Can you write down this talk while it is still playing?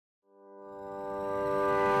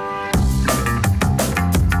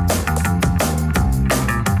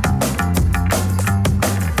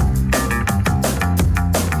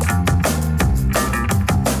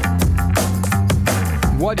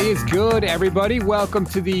What is good, everybody? Welcome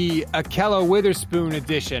to the Akello Witherspoon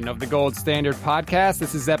edition of the Gold Standard Podcast.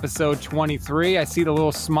 This is episode 23. I see the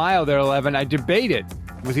little smile there, 11. I debated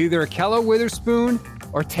with either Akello Witherspoon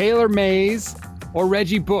or Taylor Mays or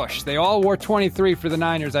Reggie Bush. They all wore 23 for the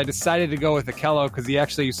Niners. I decided to go with Akello because he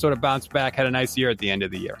actually sort of bounced back, had a nice year at the end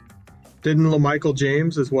of the year. Didn't LaMichael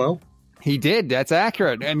James as well? He did. That's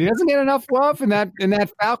accurate. And he doesn't get enough love in that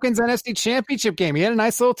Falcons NFC Championship game. He had a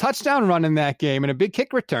nice little touchdown run in that game and a big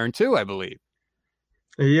kick return too, I believe.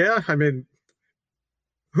 Yeah, I mean,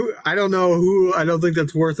 I don't know who. I don't think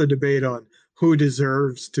that's worth a debate on who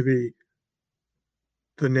deserves to be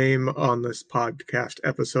the name on this podcast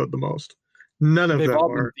episode the most. None of They've them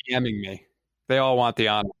all are been DMing me. They all want the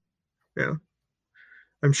honor. Yeah,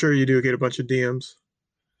 I'm sure you do get a bunch of DMs.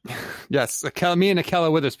 Yes, me and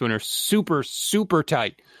Akello Witherspoon are super, super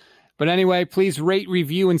tight. But anyway, please rate,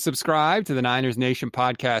 review, and subscribe to the Niners Nation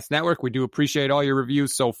Podcast Network. We do appreciate all your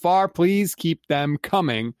reviews so far. Please keep them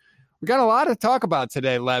coming. We got a lot to talk about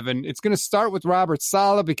today, Levin. It's going to start with Robert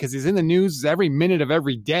Saleh because he's in the news every minute of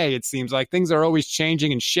every day, it seems like. Things are always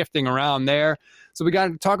changing and shifting around there. So we got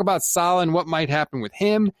to talk about Saleh and what might happen with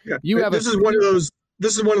him. Yeah. This is one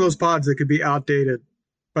of those pods that could be outdated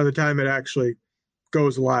by the time it actually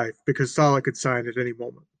goes live because Saleh could sign at any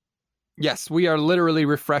moment. Yes, we are literally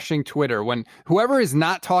refreshing Twitter when whoever is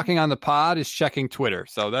not talking on the pod is checking Twitter.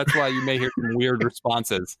 So that's why you may hear some weird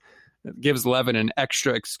responses. It gives Levin an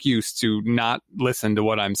extra excuse to not listen to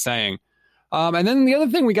what I'm saying. And then the other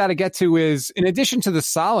thing we got to get to is, in addition to the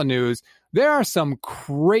Saleh news, there are some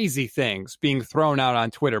crazy things being thrown out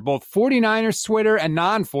on Twitter, both 49ers Twitter and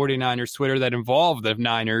non-49ers Twitter that involve the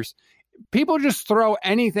Niners. People just throw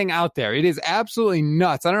anything out there. It is absolutely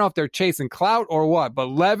nuts. I don't know if they're chasing clout or what, but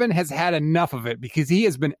Levin has had enough of it because he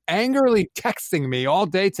has been angrily texting me all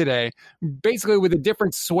day today, basically with a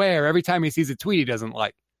different swear every time he sees a tweet he doesn't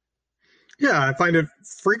like. Yeah, I find it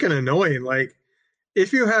freaking annoying. Like,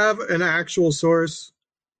 if you have an actual source,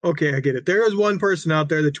 okay, I get it. There is one person out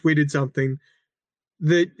there that tweeted something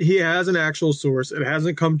that he has an actual source. It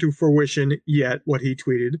hasn't come to fruition yet, what he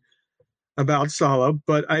tweeted about Saleh,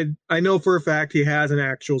 but I know for a fact he has an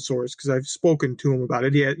actual source because I've spoken to him about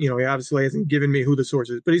it. He obviously hasn't given me who the source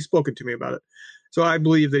is, but he's spoken to me about it. So I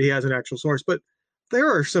believe that he has an actual source. But there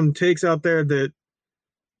are some takes out there that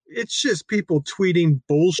it's just people tweeting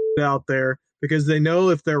bullshit out there because they know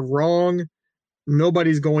if they're wrong,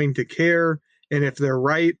 nobody's going to care. And if they're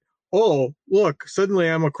right, oh, look, suddenly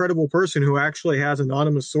I'm a credible person who actually has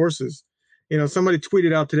anonymous sources. Somebody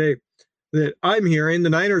tweeted out today that I'm hearing the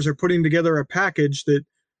Niners are putting together a package that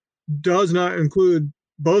does not include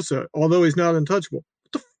Bosa, although he's not untouchable.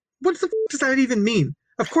 What the does that even mean?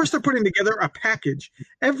 Of course they're putting together a package.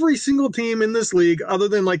 Every single team in this league, other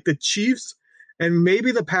than like the Chiefs and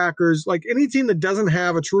maybe the Packers, like any team that doesn't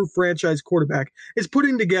have a true franchise quarterback, is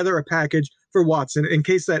putting together a package for Watson in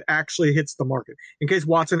case that actually hits the market, in case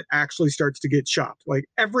Watson actually starts to get chopped. Like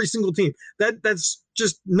every single team. That's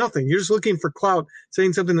just nothing. You're just looking for clout,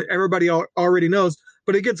 saying something that everybody already knows.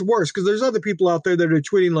 But it gets worse because there's other people out there that are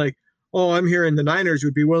tweeting like, oh, I'm hearing the Niners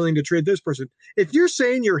would be willing to trade this person. If you're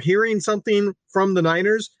saying you're hearing something from the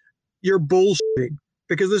Niners, you're bullshitting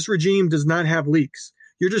because this regime does not have leaks.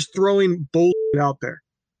 You're just throwing bullshit out there.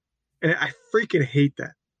 And I freaking hate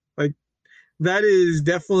that. Like, that is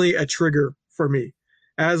definitely a trigger for me.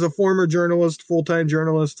 As a former journalist, full-time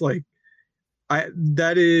journalist, like,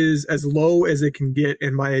 that is as low as it can get,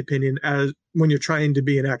 in my opinion, as when you're trying to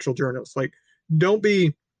be an actual journalist. Like, don't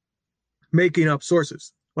be making up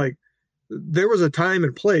sources. Like, there was a time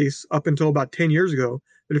and place up until about 10 years ago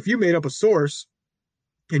that if you made up a source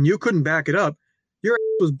and you couldn't back it up, your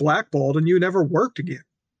ass was blackballed and you never worked again.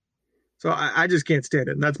 So I just can't stand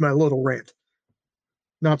it. And that's my little rant.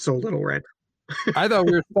 Not so little rant. I thought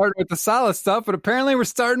we were starting with the Saleh stuff, but apparently we're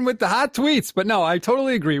starting with the hot tweets. But no, I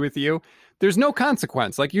totally agree with you. There's no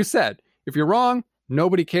consequence. Like you said, if you're wrong,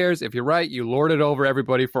 nobody cares. If you're right, you lord it over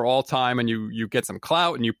everybody for all time and you get some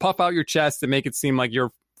clout and you puff out your chest to make it seem like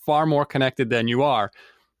you're far more connected than you are.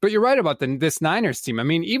 But you're right about this Niners team. I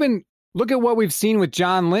mean, even look at what we've seen with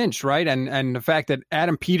John Lynch, right? And the fact that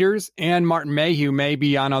Adam Peters and Martin Mayhew may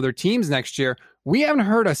be on other teams next year. We haven't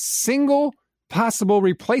heard a single possible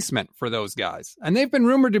replacement for those guys. And they've been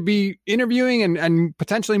rumored to be interviewing and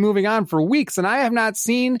potentially moving on for weeks. And I have not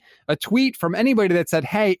seen a tweet from anybody that said,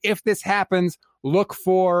 hey, if this happens, look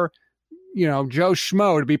for, Joe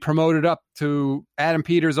Schmo to be promoted up to Adam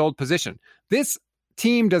Peters' old position. This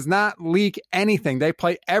team does not leak anything. They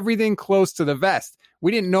play everything close to the vest.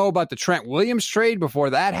 We didn't know about the Trent Williams trade before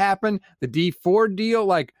that happened. The D Ford deal,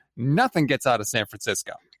 like nothing gets out of San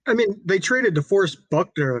Francisco. I mean, they traded DeForest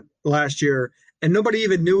Buckner last year and nobody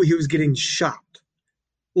even knew he was getting shopped,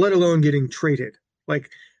 let alone getting traded. Like,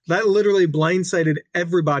 that literally blindsided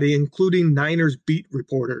everybody, including Niners beat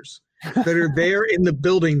reporters that are there in the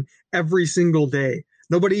building every single day.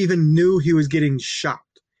 Nobody even knew he was getting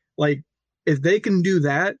shopped. Like, if they can do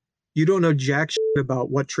that, you don't know jack shit about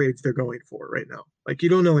what trades they're going for right now. Like, you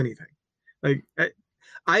don't know anything. Like,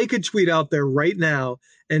 I could tweet out there right now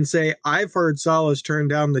and say, I've heard Saleh's turned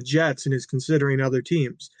down the Jets and is considering other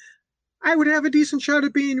teams. I would have a decent shot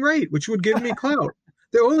at being right, which would give me clout.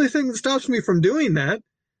 The only thing that stops me from doing that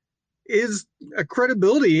is a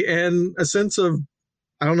credibility and a sense of,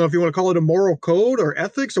 I don't know if you want to call it a moral code or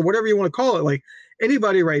ethics or whatever you want to call it. Like,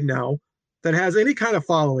 anybody right now that has any kind of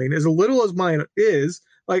following, as little as mine is,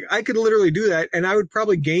 like, I could literally do that and I would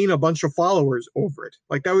probably gain a bunch of followers over it.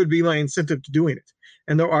 Like, that would be my incentive to doing it.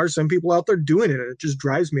 And there are some people out there doing it, and it just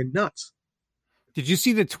drives me nuts. Did you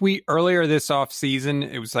see the tweet earlier this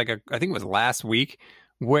offseason? It was like, I think it was last week,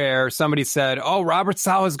 where somebody said, oh, Robert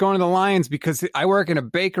Saleh is going to the Lions because I work in a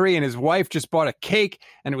bakery and his wife just bought a cake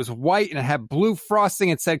and it was white and it had blue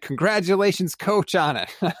frosting and said, congratulations, coach, on it.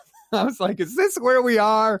 I was like, is this where we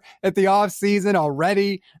are at the offseason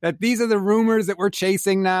already? That these are the rumors that we're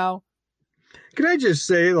chasing now? Can I just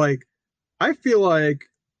say, like, I feel like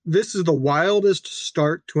this is the wildest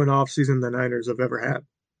start to an offseason the Niners have ever had.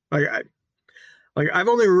 I've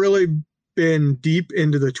only really been deep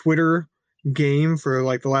into the Twitter game for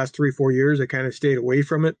like the last 3-4 years. I kind of stayed away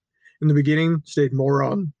from it in the beginning, stayed more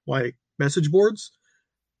on like message boards.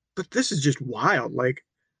 But this is just wild. Like,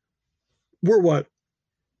 we're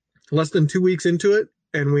less than 2 weeks into it,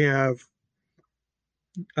 and we have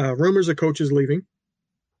rumors of coaches leaving,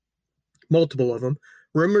 multiple of them,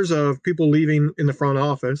 rumors of people leaving in the front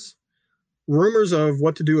office, rumors of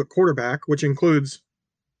what to do at quarterback, which includes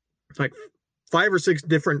like 5 or 6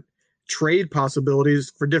 different trade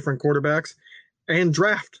possibilities for different quarterbacks, and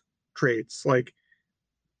draft trades. Like,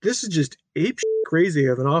 this is just ape crazy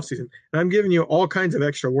of an offseason. And I'm giving you all kinds of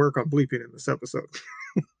extra work on bleeping in this episode.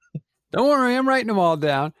 Don't worry, I'm writing them all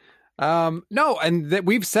down. No, and that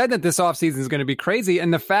we've said that this offseason is going to be crazy.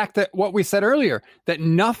 And the fact that what we said earlier, that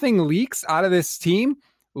nothing leaks out of this team,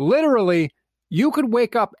 literally, you could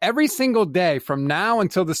wake up every single day from now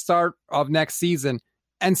until the start of next season,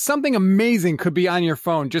 and something amazing could be on your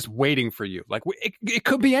phone just waiting for you. Like, it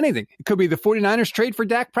could be anything. It could be the 49ers trade for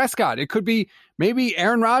Dak Prescott. It could be maybe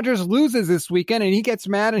Aaron Rodgers loses this weekend and he gets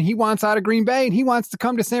mad and he wants out of Green Bay and he wants to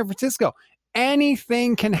come to San Francisco.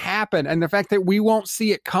 Anything can happen. And the fact that we won't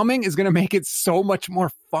see it coming is going to make it so much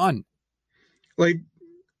more fun. Like,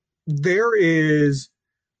 there is,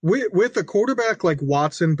 with a quarterback like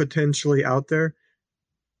Watson potentially out there,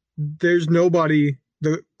 there's nobody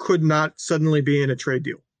that could not suddenly be in a trade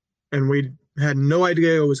deal. And we had no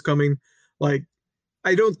idea it was coming. Like,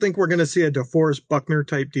 I don't think we're going to see a DeForest Buckner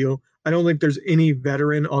type deal. I don't think there's any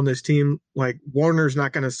veteran on this team. Like, Warner's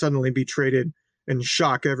not going to suddenly be traded and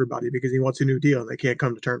shock everybody because he wants a new deal and they can't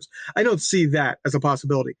come to terms. I don't see that as a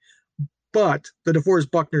possibility. But the DeForest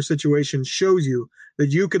Buckner situation shows you that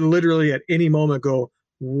you could literally at any moment go,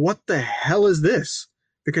 what the hell is this?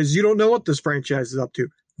 Because you don't know what this franchise is up to.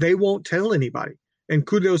 They won't tell anybody. And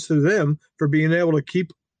kudos to them for being able to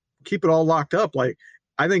keep it all locked up. Like,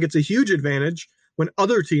 I think it's a huge advantage when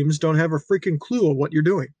other teams don't have a freaking clue of what you're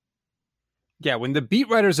doing. Yeah, when the beat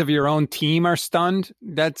writers of your own team are stunned,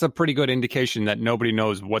 that's a pretty good indication that nobody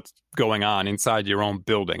knows what's going on inside your own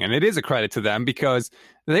building. And it is a credit to them because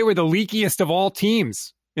they were the leakiest of all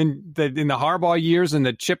teams in the Harbaugh years and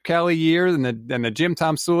the Chip Kelly years and the Jim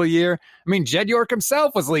Tomsula year. I mean, Jed York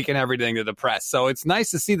himself was leaking everything to the press. So it's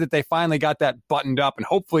nice to see that they finally got that buttoned up, and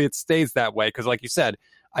hopefully it stays that way because, like you said,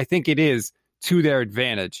 I think it is to their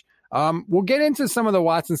advantage. We'll get into some of the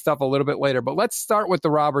Watson stuff a little bit later, but let's start with the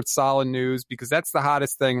Robert Saleh news because that's the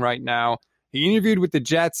hottest thing right now. He interviewed with the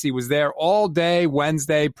Jets. He was there all day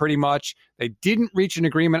Wednesday, pretty much. They didn't reach an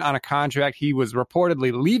agreement on a contract. He was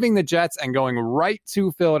reportedly leaving the Jets and going right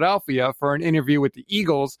to Philadelphia for an interview with the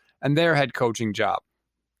Eagles and their head coaching job.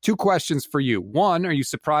 2 questions for you. 1, are you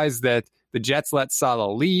surprised that the Jets let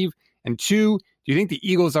Saleh leave? And 2, do you think the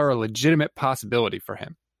Eagles are a legitimate possibility for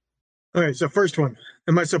him? Okay, so first one.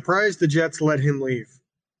 Am I surprised the Jets let him leave?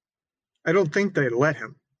 I don't think they let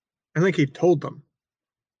him. I think he told them.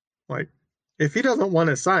 Like, if he doesn't want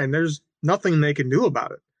to sign, there's nothing they can do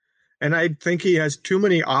about it. And I think he has too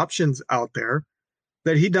many options out there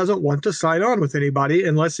that he doesn't want to sign on with anybody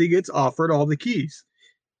unless he gets offered all the keys.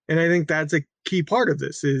 And I think that's a key part of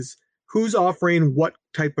this is who's offering what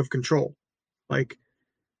type of control. Like,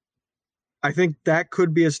 I think that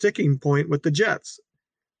could be a sticking point with the Jets.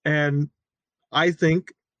 And I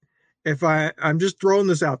think if I'm just throwing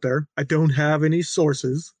this out there, I don't have any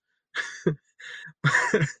sources, but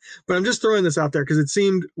I'm just throwing this out there because it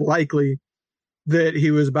seemed likely that he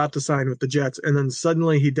was about to sign with the Jets, and then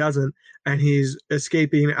suddenly he doesn't, and he's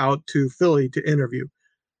escaping out to Philly to interview.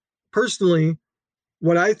 Personally,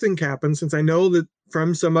 what I think happened, since I know that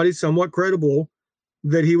from somebody somewhat credible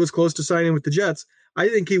that he was close to signing with the Jets, I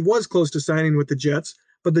think he was close to signing with the Jets,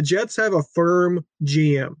 but the Jets have a firm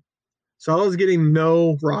GM. Saleh's getting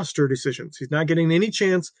no roster decisions. He's not getting any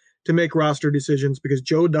chance to make roster decisions because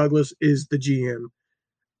Joe Douglas is the GM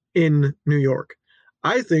in New York.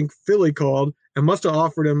 I think Philly called and must have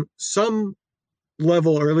offered him some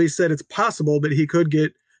level, or at least said it's possible that he could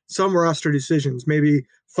get some roster decisions, maybe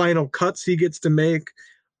final cuts he gets to make,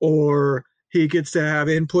 or he gets to have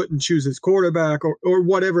input and choose his quarterback, or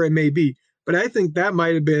whatever it may be. But I think that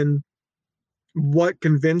might have been what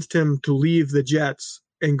convinced him to leave the Jets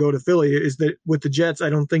and go to Philly, is that with the Jets, I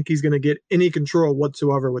don't think he's going to get any control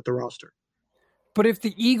whatsoever with the roster. But if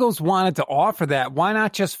the Eagles wanted to offer that, why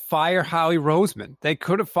not just fire Howie Roseman? They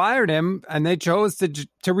could have fired him, and they chose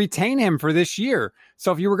to retain him for this year.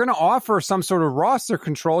 So if you were going to offer some sort of roster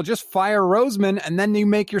control, just fire Roseman, and then you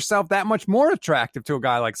make yourself that much more attractive to a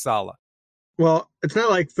guy like Saleh. Well, it's not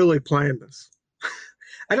like Philly planned this.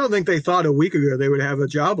 I don't think they thought a week ago they would have a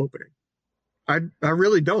job opening. I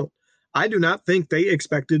really don't. I do not think they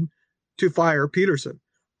expected to fire Peterson.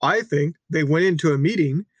 I think they went into a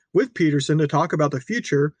meeting with Peterson to talk about the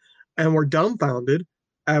future and were dumbfounded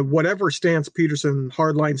at whatever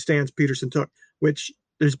hardline stance Peterson took, which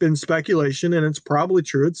there's been speculation, and it's probably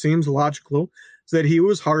true. It seems logical that he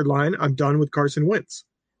was hardline. I'm done with Carson Wentz.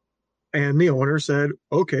 And the owner said,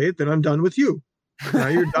 okay, then I'm done with you. Now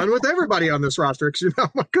you're done with everybody on this roster because you're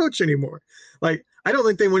not my coach anymore. Like, I don't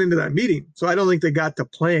think they went into that meeting. So I don't think they got to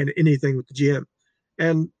plan anything with the GM.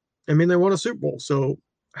 And I mean, they won a Super Bowl. So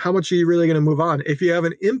how much are you really going to move on? If you have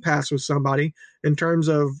an impasse with somebody in terms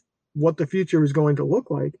of what the future is going to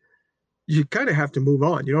look like, you kind of have to move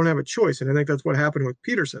on. You don't have a choice. And I think that's what happened with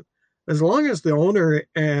Peterson. As long as the owner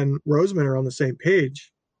and Roseman are on the same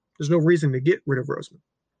page, there's no reason to get rid of Roseman.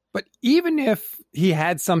 But even if he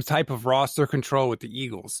had some type of roster control with the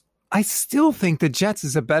Eagles, I still think the Jets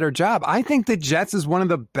is a better job. I think the Jets is one of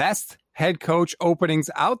the best head coach openings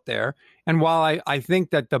out there. And while I think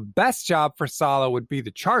that the best job for Saleh would be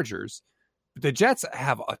the Chargers, the Jets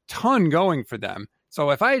have a ton going for them. So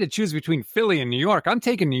if I had to choose between Philly and New York, I'm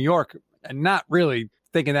taking New York and not really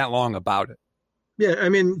thinking that long about it. Yeah, I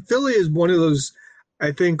mean, Philly is one of those,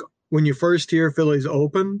 I think when you first hear Philly's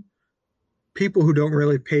open, people who don't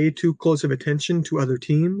really pay too close of attention to other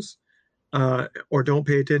teams or don't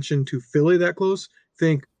pay attention to Philly that close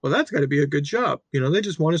think, well, that's got to be a good job. You know, they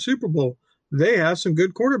just won a Super Bowl. They have some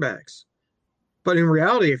good quarterbacks. But in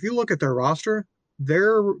reality, if you look at their roster,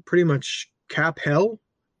 they're pretty much cap hell.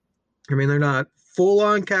 I mean, they're not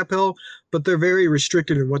full-on cap hell, but they're very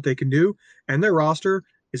restricted in what they can do. And their roster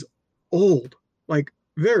is old, like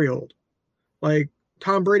very old, like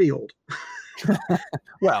Tom Brady old.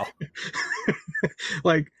 Well,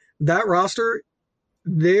 like that roster,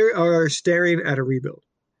 they are staring at a rebuild.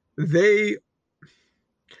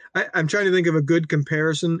 I'm trying to think of a good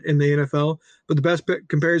comparison in the NFL, but the best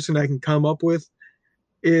comparison I can come up with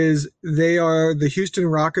is they are the Houston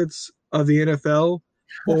Rockets of the NFL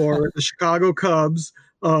or the Chicago Cubs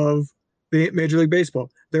of the Major League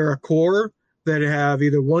Baseball. They're a core that have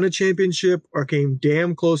either won a championship or came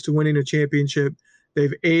damn close to winning a championship.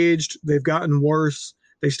 They've aged. They've gotten worse.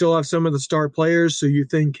 They still have some of the star players, so you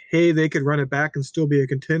think, hey, they could run it back and still be a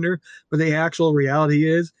contender. But the actual reality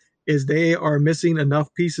is they are missing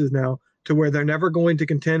enough pieces now to where they're never going to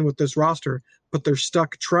contend with this roster, but they're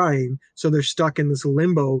stuck trying. So they're stuck in this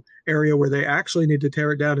limbo area where they actually need to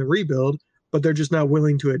tear it down and rebuild, but they're just not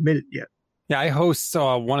willing to admit it yet. Yeah, I host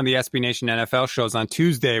one of the SB Nation NFL shows on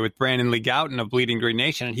Tuesday with Brandon Lee Gouton of Bleeding Green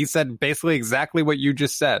Nation, and he said basically exactly what you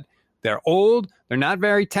just said. They're old, they're not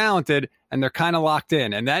very talented, and they're kind of locked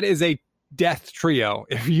in. And that is a death trio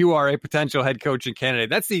if you are a potential head coaching candidate.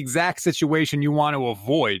 That's the exact situation you want to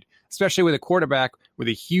avoid, especially with a quarterback with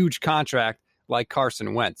a huge contract like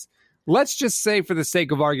Carson Wentz. Let's just say, for the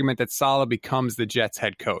sake of argument, that Saleh becomes the Jets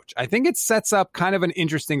head coach. I think it sets up kind of an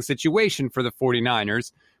interesting situation for the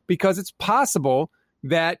 49ers, because it's possible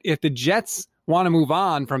that if the Jets want to move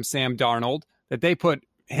on from Sam Darnold, that they put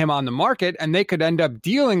him on the market and they could end up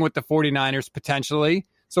dealing with the 49ers potentially.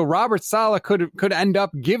 So Robert Saleh could end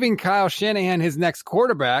up giving Kyle Shanahan his next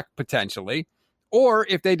quarterback potentially. Or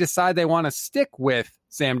if they decide they want to stick with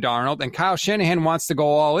Sam Darnold and Kyle Shanahan wants to go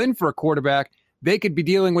all in for a quarterback, they could be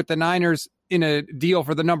dealing with the Niners in a deal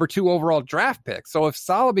for the number 2 overall draft pick. So if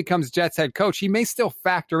Saleh becomes Jets head coach, he may still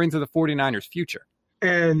factor into the 49ers future.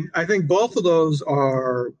 And I think both of those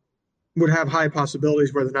would have high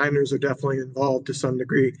possibilities where the Niners are definitely involved to some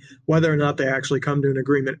degree, whether or not they actually come to an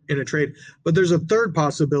agreement in a trade. But there's a third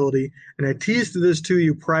possibility, and I teased this to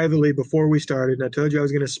you privately before we started, and I told you I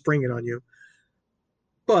was going to spring it on you.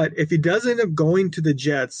 But if he does end up going to the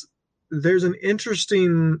Jets, there's an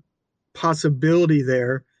interesting possibility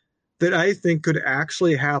there that I think could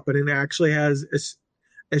actually happen and actually has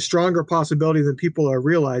a stronger possibility than people are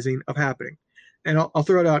realizing of happening. And I'll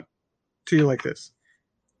throw it out to you like this.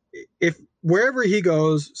 If wherever he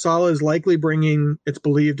goes, Saleh is likely bringing, it's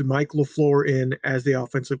believed, Mike LaFleur in as the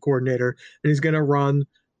offensive coordinator, and he's going to run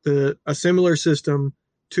a similar system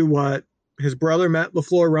to what his brother Matt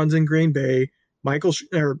LaFleur runs in Green Bay.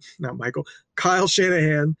 Kyle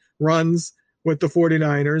Shanahan runs with the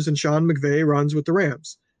 49ers, and Sean McVay runs with the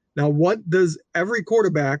Rams. Now, what does every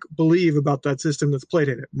quarterback believe about that system that's played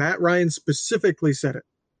in it? Matt Ryan specifically said it.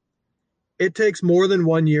 It takes more than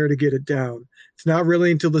 1 year to get it down. It's not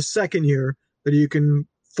really until the second year that you can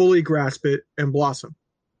fully grasp it and blossom.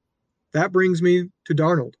 That brings me to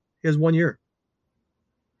Darnold. He has 1 year.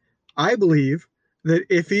 I believe that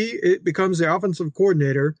if he becomes the offensive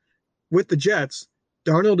coordinator with the Jets,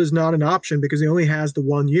 Darnold is not an option because he only has the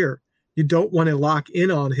 1 year. You don't want to lock in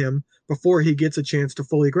on him before he gets a chance to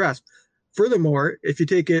fully grasp. Furthermore, if you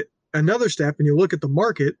take it another step and you look at the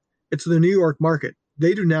market, it's the New York market.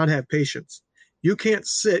 They do not have patience. You can't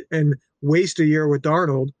sit and waste a year with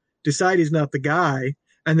Darnold, decide he's not the guy,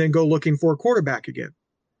 and then go looking for a quarterback again.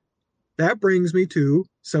 That brings me to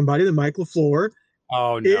somebody that Mike LaFleur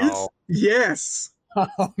is. Yes.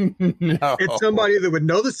 Oh, no. It's somebody that would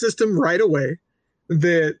know the system right away,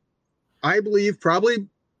 that I believe probably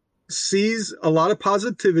sees a lot of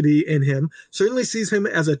positivity in him, certainly sees him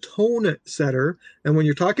as a tone setter. And when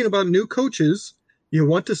you're talking about new coaches, you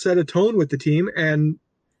want to set a tone with the team. And,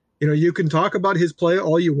 you can talk about his play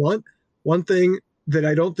all you want. One thing that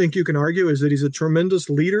I don't think you can argue is that he's a tremendous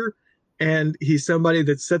leader, and he's somebody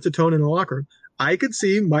that sets a tone in the locker room. I could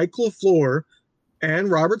see Mike LaFleur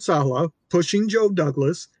and Robert Saleh pushing Joe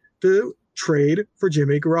Douglas to trade for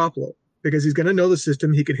Jimmy Garoppolo because he's going to know the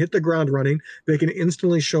system. He can hit the ground running. They can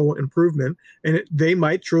instantly show improvement, and they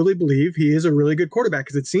might truly believe he is a really good quarterback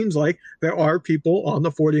because it seems like there are people on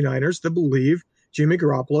the 49ers that believe Jimmy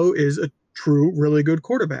Garoppolo is a true, really good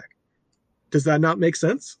quarterback. Does that not make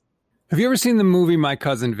sense? Have you ever seen the movie My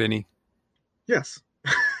Cousin Vinny? Yes.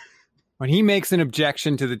 When he makes an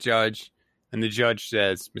objection to the judge, and the judge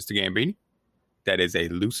says, Mr. Gambini, that is a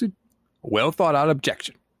lucid, well thought out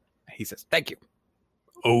objection. He says, thank you.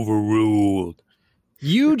 Overruled.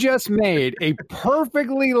 You just made a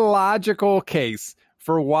perfectly logical case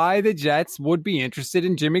for why the Jets would be interested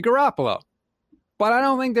in Jimmy Garoppolo. But I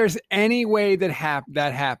don't think there's any way that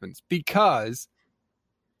that happens because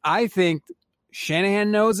I think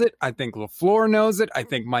Shanahan knows it. I think LaFleur knows it. I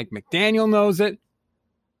think Mike McDaniel knows it.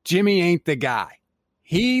 Jimmy ain't the guy.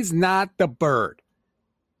 He's not the bird.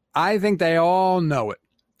 I think they all know it.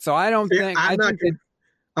 So I don't think...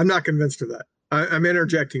 I'm not convinced of that. I'm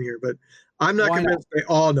interjecting here, but I'm not convinced they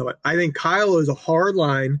all know it. I think Kyle is a hard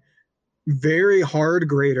line, very hard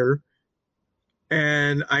grader,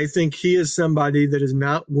 and I think he is somebody that is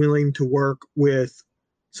not willing to work with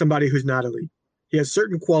somebody who's not elite. He has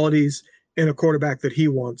certain qualities in a quarterback that he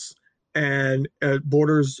wants, and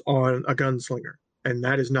borders on a gunslinger, and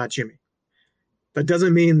that is not Jimmy. That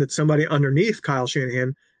doesn't mean that somebody underneath Kyle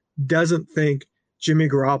Shanahan doesn't think Jimmy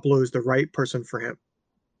Garoppolo is the right person for him.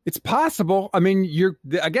 It's possible. I mean,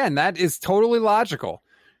 that is totally logical.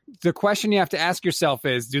 The question you have to ask yourself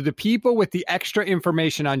is, do the people with the extra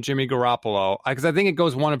information on Jimmy Garoppolo, because I think it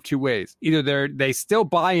goes one of two ways. Either they still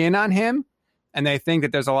buy in on him and they think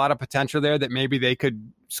that there's a lot of potential there that maybe they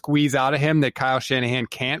could squeeze out of him that Kyle Shanahan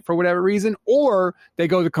can't for whatever reason, or they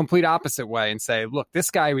go the complete opposite way and say, look, this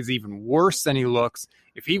guy was even worse than he looks.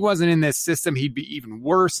 If he wasn't in this system, he'd be even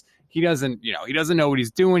worse. He doesn't know what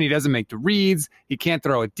he's doing. He doesn't make the reads. He can't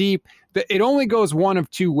throw it deep. It only goes one of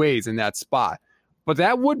two ways in that spot. But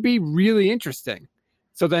that would be really interesting.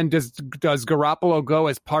 So then does Garoppolo go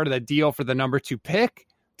as part of the deal for the number 2 pick?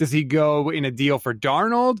 Does he go in a deal for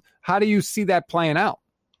Darnold? How do you see that playing out?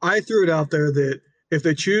 I threw it out there that if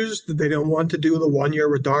they choose that they don't want to do the 1 year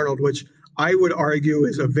with Darnold, which I would argue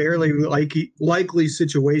is a very likely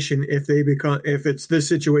situation if it's this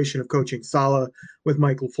situation of coaching Saleh with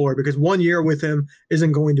Mike LaFleur, because 1 year with him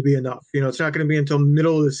isn't going to be enough. It's not going to be until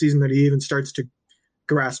middle of the season that he even starts to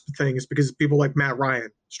grasp things, because people like Matt Ryan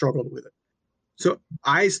struggled with it. So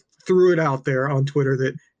I threw it out there on Twitter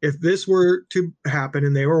that if this were to happen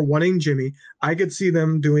and they were wanting Jimmy, I could see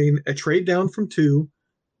them doing a trade down from 2.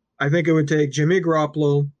 I think it would take Jimmy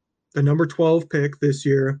Garoppolo, the number 12 pick this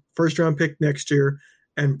year, first round pick next year,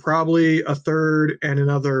 and probably a third and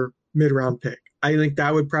another mid-round pick. I think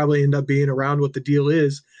that would probably end up being around what the deal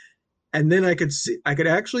is. And then I could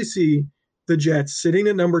actually see the Jets sitting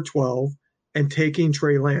at number 12 and taking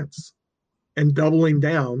Trey Lance and doubling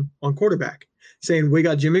down on quarterback, saying we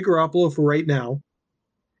got Jimmy Garoppolo for right now.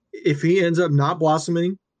 If he ends up not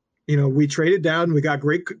blossoming, we traded down, we got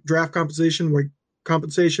great draft compensation.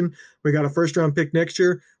 We got a first round pick next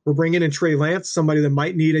year. We're bringing in Trey Lance, somebody that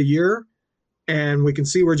might need a year, and we can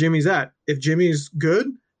see where Jimmy's at. If Jimmy's good,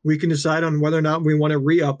 we can decide on whether or not we want to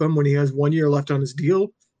re-up him when he has 1 year left on his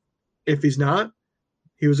deal. If he's not,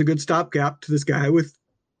 he was a good stopgap to this guy with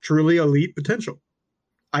truly elite potential.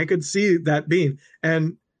 I could see that being.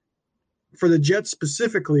 And for the Jets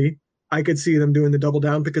specifically, I could see them doing the double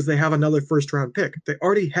down because they have another first round pick. They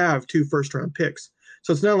already have 2 first round picks.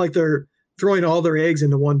 So it's not like they're throwing all their eggs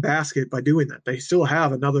into one basket by doing that. They still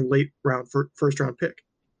have another late round first round pick.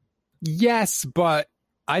 Yes, but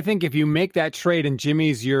I think if you make that trade and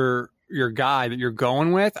Jimmy's your guy that you're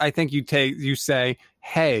going with, I think you say,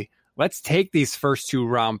 hey, let's take these two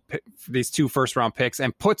first round picks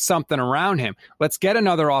and put something around him. Let's get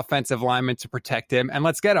another offensive lineman to protect him, and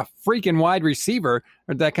let's get a freaking wide receiver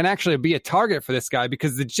that can actually be a target for this guy,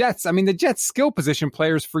 because the Jets skill position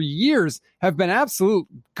players for years have been absolute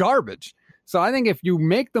garbage. So I think if you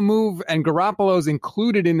make the move and Garoppolo's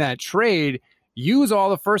included in that trade, use all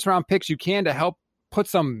the first round picks you can to help put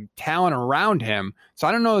some talent around him. So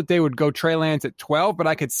I don't know that they would go Trey Lance at 12, but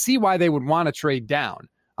I could see why they would want to trade down.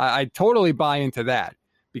 I totally buy into that,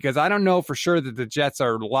 because I don't know for sure that the Jets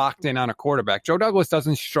are locked in on a quarterback. Joe Douglas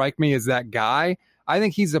doesn't strike me as that guy. I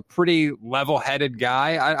think he's a pretty level-headed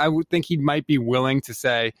guy. I would think he might be willing to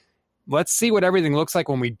say, let's see what everything looks like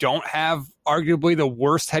when we don't have arguably the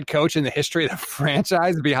worst head coach in the history of the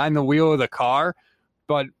franchise behind the wheel of the car.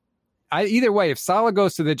 But either way, if Saleh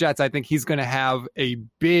goes to the Jets, I think he's going to have a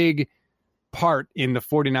big part in the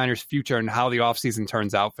 49ers' future and how the offseason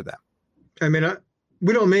turns out for them. I mean,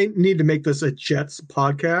 we don't need to make this a Jets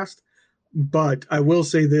podcast, but I will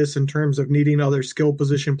say this in terms of needing other skill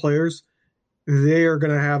position players. They are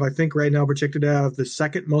going to have, I think right now, projected to have the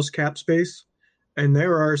second most cap space. And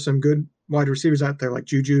there are some good wide receivers out there, like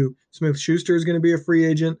Juju Smith-Schuster is going to be a free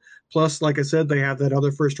agent. Plus, like I said, they have that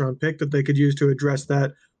other first-round pick that they could use to address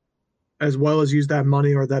that, as well as use that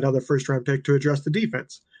money or that other first-round pick to address the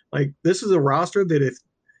defense. Like, this is a roster that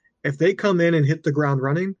if they come in and hit the ground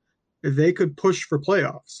running, they could push for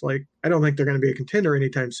playoffs. Like, I don't think they're going to be a contender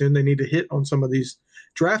anytime soon. They need to hit on some of these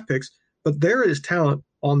draft picks, but there is talent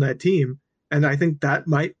on that team, and I think that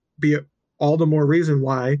might be all the more reason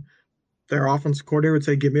why their offensive coordinator would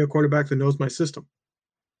say, give me a quarterback that knows my system.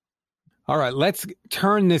 All right, let's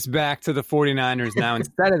turn this back to the 49ers now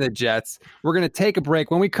instead of the Jets. We're going to take a break.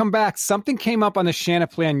 When we come back, something came up on the Shanahan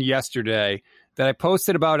plan yesterday that I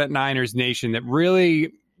posted about at Niners Nation that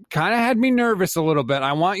really kind of had me nervous a little bit.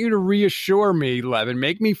 I want you to reassure me, Levin,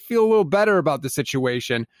 make me feel a little better about the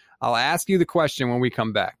situation. I'll ask you the question when we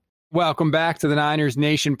come back. Welcome back to the Niners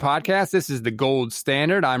Nation podcast. This is the gold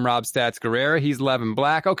standard. I'm Rob Stats Guerrera. He's Levin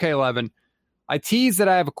Black. Okay, Levin, I teased that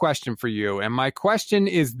I have a question for you, and my question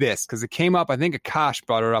is this, because it came up, I think Akash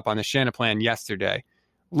brought it up on the Shanahan plan yesterday.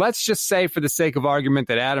 Let's just say, for the sake of argument,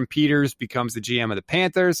 that Adam Peters becomes the GM of the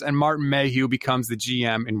Panthers and Martin Mayhew becomes the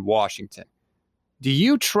GM in Washington. Do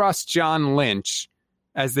you trust John Lynch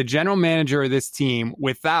as the general manager of this team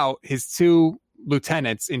without his 2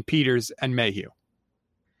 lieutenants in Peters and Mayhew?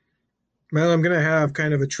 Well, I'm going to have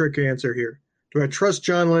kind of a trick answer here. Do I trust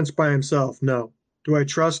John Lynch by himself? No. Do I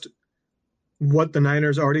trust what the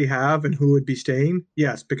Niners already have and who would be staying?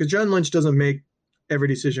 Yes, because John Lynch doesn't make every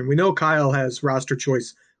decision. We know Kyle has roster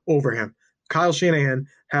choice over him. Kyle Shanahan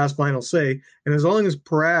has final say, and as long as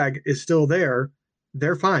Parag is still there,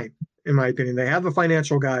 they're fine, in my opinion. They have a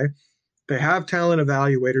financial guy. They have talent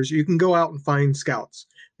evaluators. You can go out and find scouts.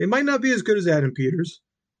 They might not be as good as Adam Peters.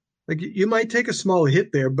 Like, you might take a small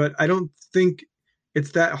hit there, but I don't think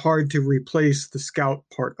it's that hard to replace the scout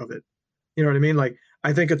part of it. You know what I mean? Like,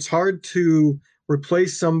 I think it's hard to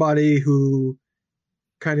replace somebody who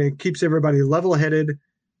kind of keeps everybody level-headed.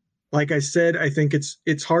 Like I said, I think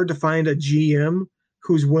it's hard to find a GM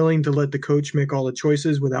who's willing to let the coach make all the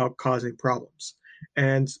choices without causing problems.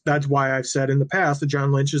 And that's why I've said in the past that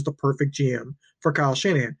John Lynch is the perfect GM for Kyle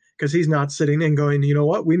Shanahan, because he's not sitting and going, you know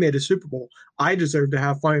what, we made a Super Bowl. I deserve to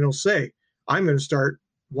have final say. I'm going to start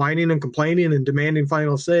whining and complaining and demanding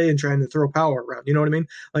final say and trying to throw power around. You know what I mean?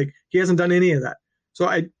 Like, he hasn't done any of that. So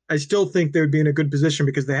I still think they would be in a good position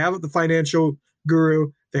because they have the financial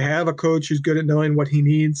guru. They have a coach who's good at knowing what he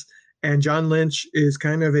needs. And John Lynch is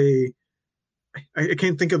kind of I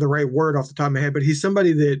can't think of the right word off the top of my head, but he's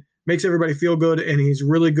somebody that makes everybody feel good. And he's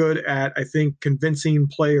really good at, I think, convincing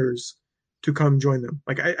players to come join them.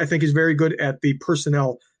 Like, I think he's very good at the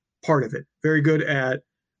personnel part of it, very good at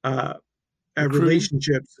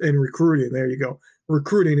relationships and recruiting. There you go.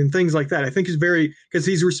 Recruiting and things like that. I think he's because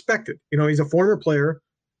he's respected. He's a former player,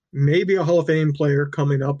 maybe a Hall of Fame player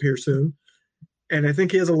coming up here soon. And I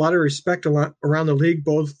think he has a lot of respect around the league,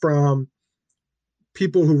 both from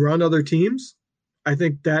people who run other teams. I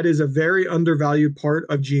think that is a very undervalued part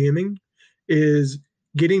of GMing, is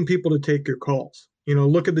getting people to take your calls.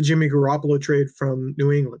 Look at the Jimmy Garoppolo trade from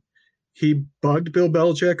New England. He bugged Bill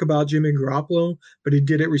Belichick about Jimmy Garoppolo, but he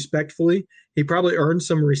did it respectfully. He probably earned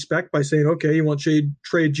some respect by saying, okay, you want to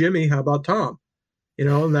trade Jimmy, how about Tom? And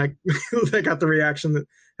that, that got the reaction that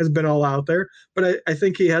has been all out there. But I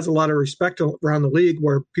think he has a lot of respect around the league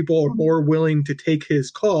where people are more willing to take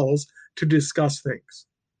his calls to discuss things.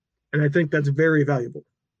 And I think that's very valuable.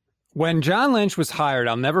 When John Lynch was hired,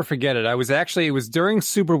 I'll never forget it. It was during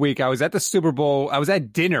Super Week. I was at the Super Bowl. I was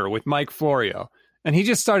at dinner with Mike Florio, and he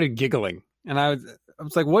just started giggling. And I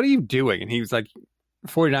was like, what are you doing? And he was like,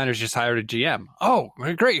 49ers just hired a GM. Oh,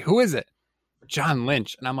 great. Who is it? John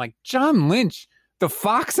Lynch. And I'm like, John Lynch, the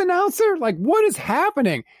Fox announcer? Like, what is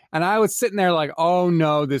happening? And I was sitting there like, oh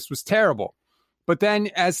no, this was terrible. But then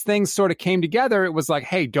as things sort of came together, it was like,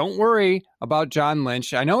 hey, don't worry about John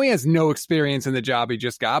Lynch. I know he has no experience in the job he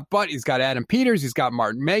just got, but he's got Adam Peters, he's got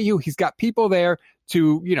Martin Mayhew, he's got people there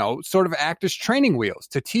to, sort of act as training wheels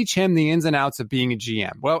to teach him the ins and outs of being a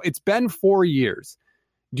GM. Well, it's been 4 years.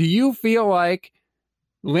 Do you feel like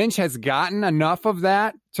Lynch has gotten enough of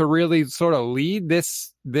that to really sort of lead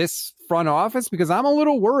this front office? Because I'm a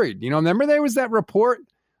little worried. Remember there was that report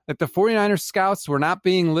that the 49ers scouts were not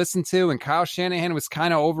being listened to and Kyle Shanahan was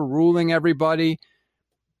kind of overruling everybody.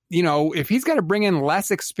 If he's got to bring in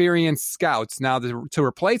less experienced scouts now to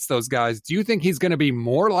replace those guys, do you think he's going to be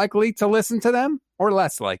more likely to listen to them or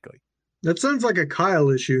less likely? That sounds like a Kyle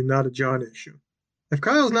issue, not a John issue. If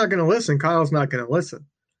Kyle's not going to listen, Kyle's not going to listen.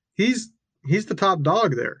 He's the top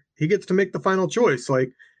dog there. He gets to make the final choice.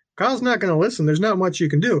 Like, Kyle's not going to listen. There's not much you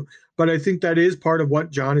can do. But I think that is part of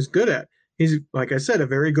what John is good at. He's, like I said, a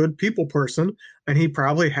very good people person, and he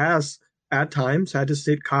probably has at times had to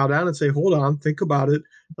sit Kyle down and say, hold on, think about it.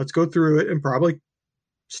 Let's go through it, and probably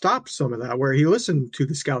stop some of that where he listened to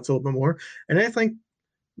the scouts a little bit more. And I think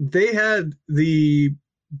they had the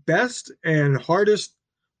best and hardest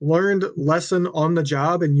learned lesson on the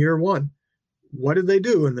job in year one. What did they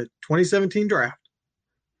do in the 2017 draft?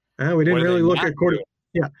 We didn't really look at quarterbacks.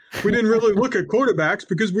 Yeah, we didn't really look at quarterbacks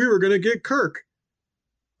because we were going to get Kirk.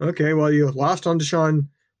 Okay, well, you lost on Deshaun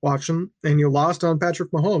Watson and you lost on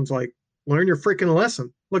Patrick Mahomes. Like, learn your freaking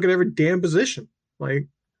lesson. Look at every damn position. Like,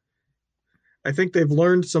 I think they've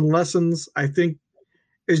learned some lessons. I think,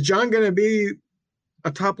 is John going to be a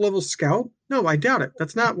top-level scout? No, I doubt it.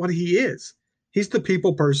 That's not what he is. He's the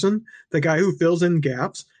people person, the guy who fills in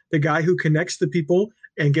gaps, the guy who connects the people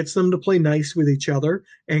and gets them to play nice with each other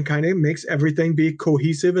and kind of makes everything be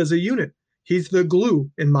cohesive as a unit. He's the glue,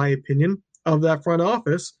 in my opinion, of that front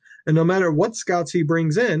office. And no matter what scouts he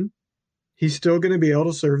brings in, he's still going to be able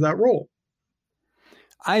to serve that role.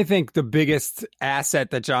 I think the biggest asset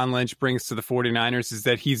that John Lynch brings to the 49ers is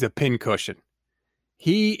that he's a pincushion.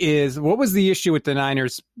 He is, what was the issue with the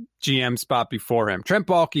Niners GM spot before him? Trent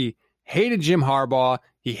Baalke hated Jim Harbaugh.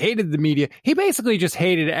 He hated the media. He basically just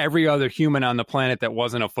hated every other human on the planet that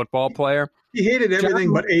wasn't a football player. He hated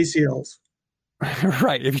everything but ACLs.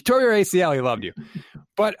 Right. If you tore your ACL, he loved you.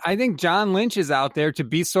 But I think John Lynch is out there to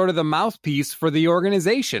be sort of the mouthpiece for the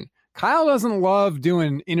organization. Kyle doesn't love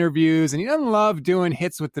doing interviews and he doesn't love doing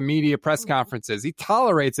hits with the media press conferences. He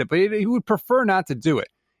tolerates it, but he would prefer not to do it.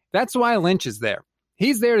 That's why Lynch is there.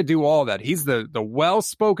 He's there to do all that. He's the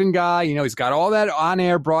well-spoken guy. He's got all that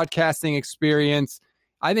on-air broadcasting experience.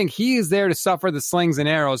 I think he is there to suffer the slings and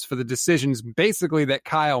arrows for the decisions basically that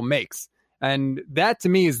Kyle makes. And that, to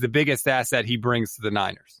me, is the biggest asset he brings to the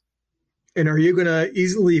Niners. And are you going to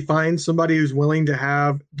easily find somebody who's willing to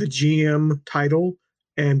have the GM title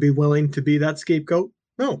and be willing to be that scapegoat?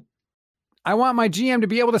 No. I want my GM to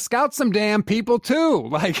be able to scout some damn people, too.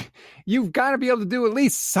 Like, you've got to be able to do at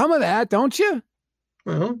least some of that, don't you?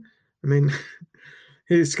 Well, I mean,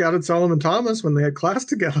 he scouted Solomon Thomas when they had class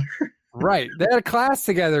together. Right. They had a class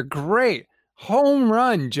together. Great. Home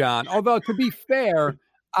run, John. Although, to be fair,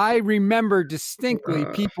 I remember distinctly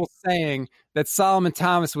people saying that Solomon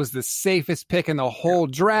Thomas was the safest pick in the whole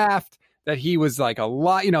draft, that he was like a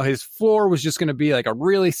lot, his floor was just going to be like a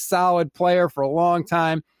really solid player for a long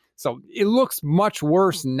time. So it looks much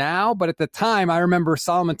worse now, but at the time, I remember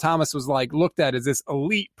Solomon Thomas was like looked at as this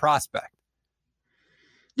elite prospect.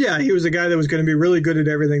 Yeah, he was a guy that was going to be really good at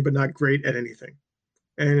everything, but not great at anything.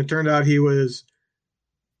 And it turned out he was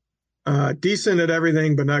decent at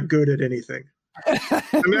everything, but not good at anything.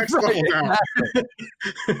 The next level down.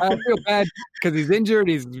 I feel bad because he's injured.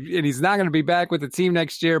 He's not going to be back with the team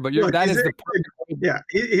next year. But Look,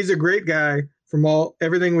 he's a great guy from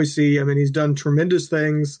everything we see. I mean, he's done tremendous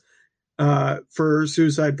things for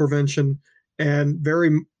suicide prevention and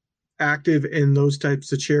very active in those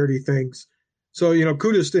types of charity things. So,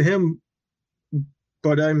 kudos to him.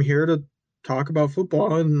 But I'm here to talk about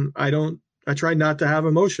football, and I try not to have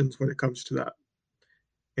emotions when it comes to that.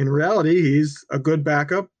 In reality, he's a good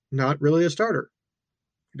backup, not really a starter.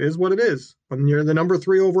 It is what it is. When you're the number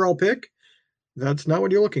 3 overall pick, that's not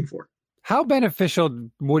what you're looking for. How beneficial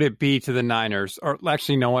would it be to the Niners? Or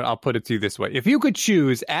actually, you know what? I'll put it to you this way. If you could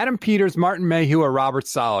choose Adam Peters, Martin Mayhew, or Robert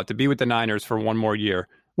Saleh to be with the Niners for one more year,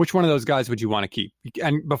 which one of those guys would you want to keep?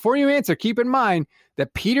 And before you answer, keep in mind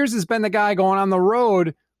that Peters has been the guy going on the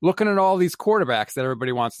road looking at all these quarterbacks that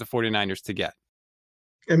everybody wants the 49ers to get.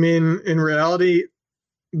 I mean, in reality,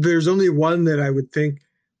 there's only one that I would think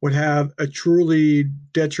would have a truly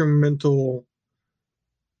detrimental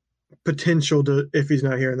potential to if he's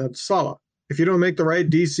not here, and that's Saleh. If you don't make the right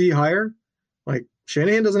DC hire, like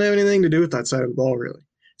Shanahan doesn't have anything to do with that side of the ball, really.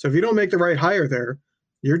 So if you don't make the right hire there,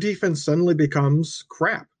 your defense suddenly becomes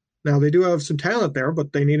crap. Now, they do have some talent there,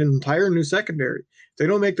 but they need an entire new secondary. If they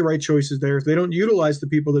don't make the right choices there, if they don't utilize the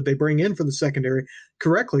people that they bring in for the secondary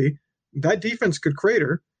correctly, that defense could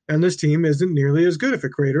crater, and this team isn't nearly as good if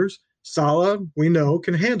it craters. Saleh, we know,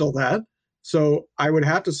 can handle that. So I would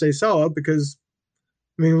have to say Saleh because,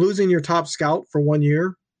 I mean, losing your top scout for 1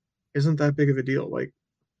 year isn't that big of a deal. Like,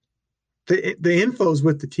 the info's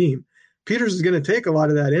with the team. Peters is going to take a lot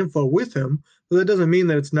of that info with him, but that doesn't mean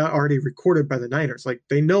that it's not already recorded by the Niners. Like,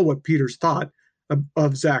 they know what Peters thought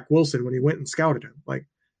of Zach Wilson when he went and scouted him. Like,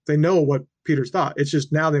 they know what Peters thought. It's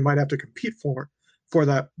just now they might have to compete for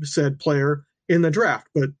that said player in the draft.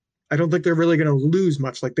 But I don't think they're really going to lose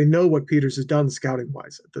much. Like, they know what Peters has done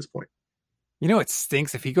scouting-wise at this point. It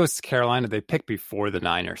stinks. If he goes to Carolina, they pick before the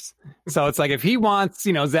Niners. So it's like if he wants,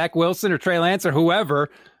 Zach Wilson or Trey Lance or whoever,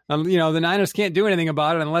 the Niners can't do anything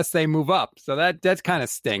about it unless they move up. So that kind of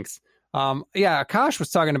stinks. Akash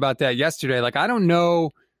was talking about that yesterday. Like, I don't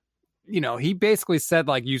know, he basically said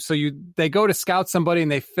like they go to scout somebody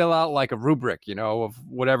and they fill out like a rubric, of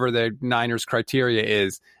whatever the Niners criteria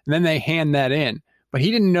is. And then they hand that in. But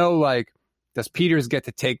he didn't know, like, does Peters get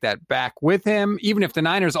to take that back with him? Even if the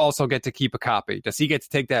Niners also get to keep a copy, does he get to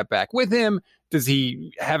take that back with him? Does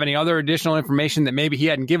he have any other additional information that maybe he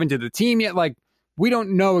hadn't given to the team yet? Like, we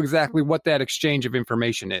don't know exactly what that exchange of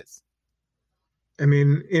information is. I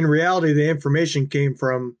mean, in reality, the information came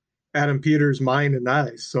from Adam Peters' mind and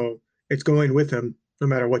eyes. So it's going with him no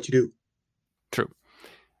matter what you do. True.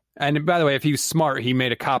 And by the way, if he was smart, he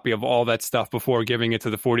made a copy of all that stuff before giving it to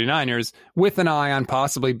the 49ers with an eye on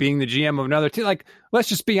possibly being the GM of another team. Like, let's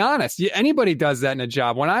just be honest. Anybody does that in a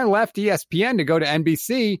job. When I left ESPN to go to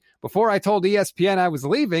NBC, before I told ESPN I was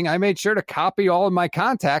leaving, I made sure to copy all of my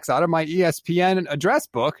contacts out of my ESPN address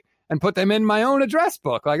book and put them in my own address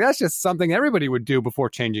book. Like, that's just something everybody would do before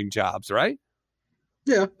changing jobs, right?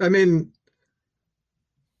 Yeah. I mean,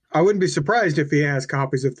 I wouldn't be surprised if he has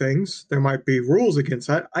copies of things. There might be rules against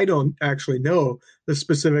that. I don't actually know the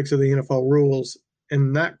specifics of the NFL rules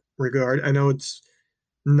in that regard. I know it's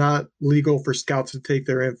not legal for scouts to take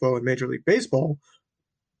their info in Major League Baseball,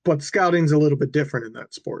 but scouting's a little bit different in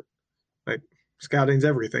that sport. Like, scouting's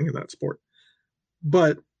everything in that sport.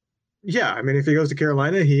 But yeah, I mean, if he goes to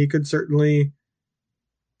Carolina, he could certainly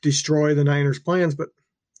destroy the Niners' plans, but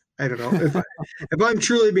I don't know. If I'm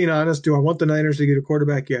truly being honest, do I want the Niners to get a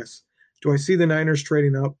quarterback? Yes. Do I see the Niners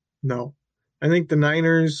trading up? No. I think the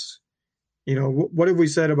Niners, what have we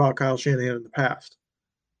said about Kyle Shanahan in the past?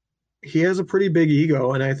 He has a pretty big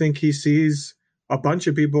ego, and I think he sees a bunch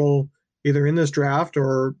of people either in this draft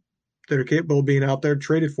or that are capable of being out there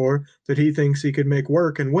traded for that he thinks he could make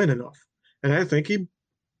work and win enough. And I think he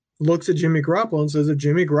looks at Jimmy Garoppolo and says, if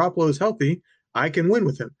Jimmy Garoppolo is healthy, I can win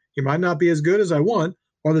with him. He might not be as good as I want,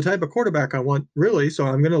 or the type of quarterback I want, really, so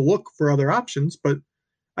I'm going to look for other options. But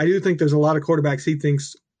I do think there's a lot of quarterbacks he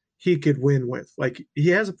thinks he could win with. Like, he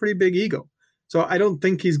has a pretty big ego. So I don't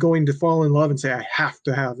think he's going to fall in love and say, I have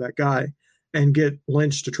to have that guy and get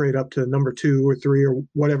Lynch to trade up to number 2 or 3 or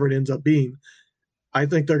whatever it ends up being. I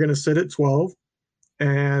think they're going to sit at 12.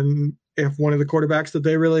 And if one of the quarterbacks that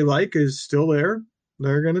they really like is still there,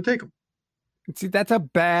 they're going to take him. See, that's a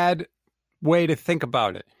bad way to think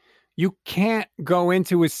about it. You can't go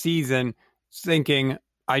into a season thinking,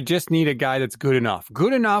 I just need a guy that's good enough.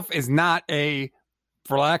 Good enough is not a,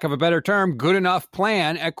 for lack of a better term, good enough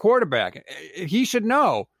plan at quarterback. He should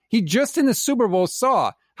know. He just in the Super Bowl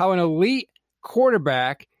saw how an elite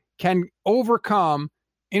quarterback can overcome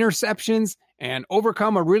interceptions and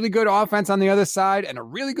overcome a really good offense on the other side and a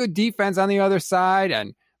really good defense on the other side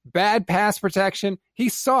and bad pass protection. He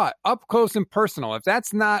saw it up close and personal. If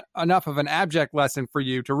that's not enough of an abject lesson for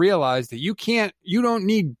you to realize that you don't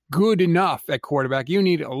need good enough at quarterback, you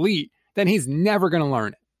need elite, then he's never going to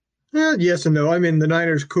learn it. Yes and no. I mean, the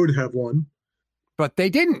Niners could have won. But they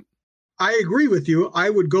didn't. I agree with you. I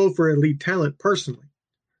would go for elite talent personally.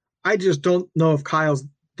 I just don't know if Kyle's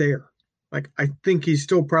there. Like, I think he's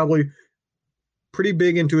still probably pretty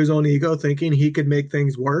big into his own ego, thinking he could make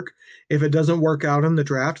things work. If it doesn't work out in the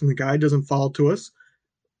draft and the guy doesn't fall to us,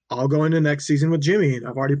 I'll go into next season with Jimmy. And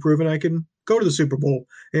I've already proven I can go to the Super Bowl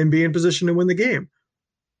and be in position to win the game.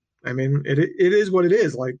 I mean, it is what it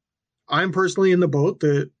is. Like, I'm personally in the boat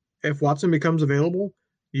that if Watson becomes available,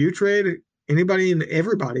 you trade anybody and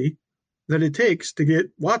everybody that it takes to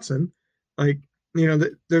get Watson. Like,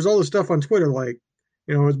 there's all this stuff on Twitter, like,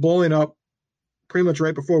 it was blowing up pretty much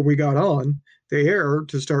right before we got on the air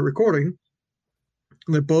to start recording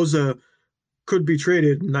that Bosa could be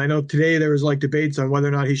traded. And I know today there was like debates on whether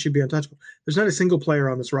or not he should be untouchable. There's not a single player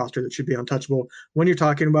on this roster that should be untouchable when you're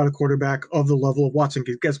talking about a quarterback of the level of Watson.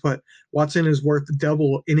 Because guess what? Watson is worth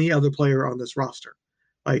double any other player on this roster.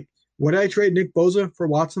 Like, would I trade Nick Bosa for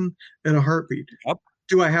Watson in a heartbeat? Yep.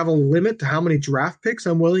 Do I have a limit to how many draft picks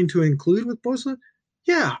I'm willing to include with Bosa?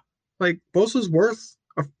 Yeah. Like, Bosa's worth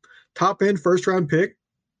a top end first round pick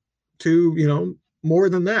to, more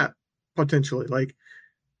than that potentially. Like,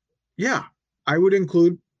 yeah, I would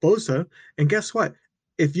include Bosa. And guess what?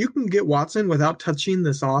 If you can get Watson without touching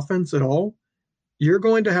this offense at all, you're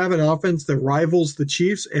going to have an offense that rivals the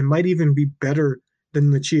Chiefs and might even be better than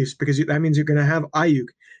the Chiefs, because that means you're going to have Ayuk,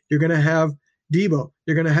 you're going to have Debo,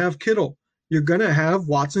 you're going to have Kittle, you're going to have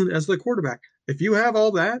Watson as the quarterback. If you have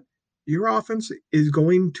all that, your offense is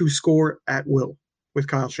going to score at will with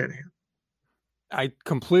Kyle Shanahan. I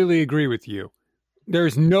completely agree with you.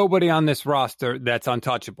 There's nobody on this roster that's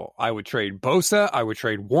untouchable. I would trade Bosa. I would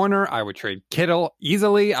trade Warner. I would trade Kittle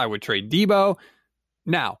easily. I would trade Debo.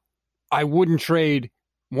 Now, I wouldn't trade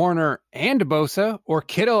Warner and Bosa, or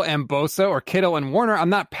Kittle and Bosa, or Kittle and Warner. I'm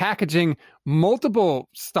not packaging multiple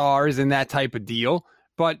stars in that type of deal.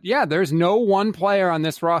 But yeah, there's no one player on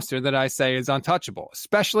this roster that I say is untouchable,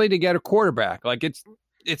 especially to get a quarterback. Like,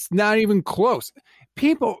 it's not even close.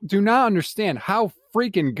 People do not understand how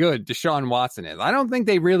freaking good Deshaun Watson is. I don't think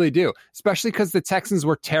they really do, especially because the Texans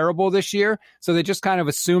were terrible this year. So they just kind of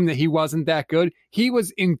assumed that he wasn't that good. He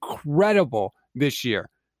was incredible this year.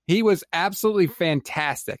 He was absolutely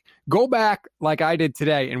fantastic. Go back like I did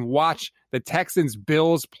today and watch the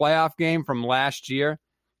Texans-Bills playoff game from last year.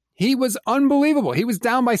 He was unbelievable. He was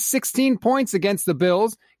down by 16 points against the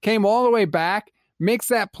Bills, came all the way back, makes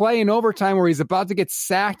that play in overtime where he's about to get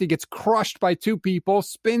sacked. He gets crushed by two people,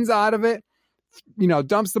 spins out of it,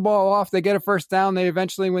 dumps the ball off. They get a first down. They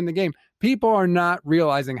eventually win the game. People are not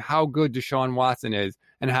realizing how good Deshaun Watson is,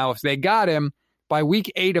 and how if they got him by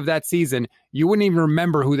week 8 of that season, you wouldn't even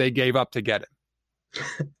remember who they gave up to get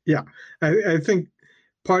him. Yeah. I think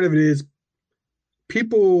part of it is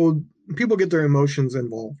people get their emotions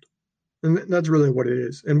involved. And that's really what it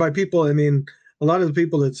is. And by people, I mean a lot of the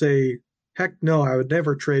people that say, heck no, I would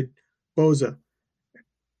never trade Bosa,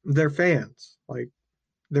 they're fans. Like,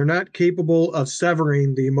 they're not capable of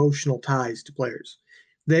severing the emotional ties to players.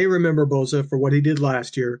 They remember Bosa for what he did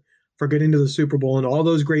last year, for getting to the Super Bowl and all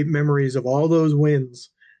those great memories of all those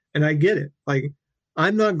wins. And I get it. Like,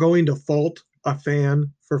 I'm not going to fault a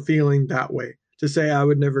fan for feeling that way, to say I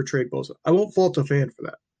would never trade Bosa. I won't fault a fan for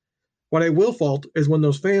that. What I will fault is when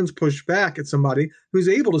those fans push back at somebody who's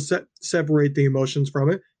able to separate the emotions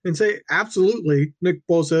from it and say, absolutely, Nick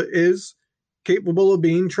Bosa is capable of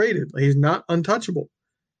being traded. He's not untouchable.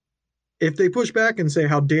 If they push back and say,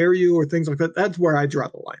 how dare you, or things like that, that's where I draw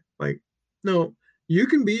the line. Like, no, you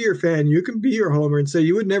can be your fan, you can be your homer and say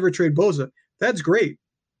you would never trade Bosa. That's great.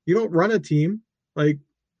 You don't run a team. Like,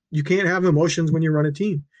 you can't have emotions when you run a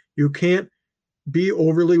team. You can't be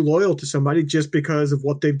overly loyal to somebody just because of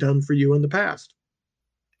what they've done for you in the past.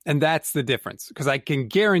 And that's the difference, because I can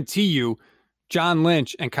guarantee you John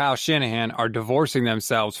Lynch and Kyle Shanahan are divorcing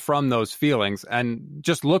themselves from those feelings. And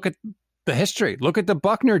just look at the history. Look at the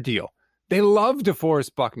Buckner deal. They love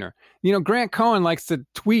DeForest Buckner. Grant Cohen likes to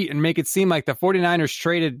tweet and make it seem like the 49ers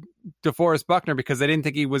traded DeForest Buckner because they didn't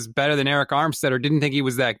think he was better than Eric Armstead or didn't think he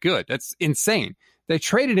was that good. That's insane. They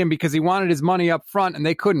traded him because he wanted his money up front and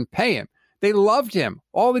they couldn't pay him. They loved him.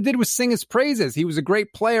 All they did was sing his praises. He was a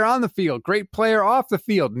great player on the field, great player off the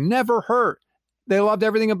field, never hurt. They loved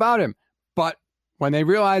everything about him. But when they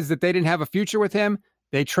realized that they didn't have a future with him,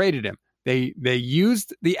 they traded him. They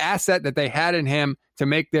used the asset that they had in him to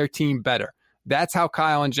make their team better. That's how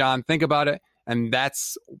Kyle and John think about it, and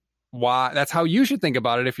that's how you should think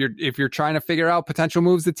about it if you're trying to figure out potential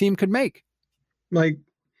moves the team could make. Like,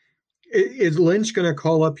 is Lynch going to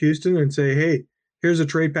call up Houston and say, "Hey, here's a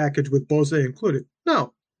trade package with Bosa included"?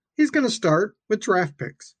 No, he's going to start with draft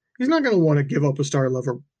picks. He's not going to want to give up a star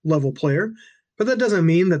level player, but that doesn't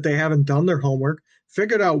mean that they haven't done their homework,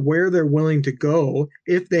 figured out where they're willing to go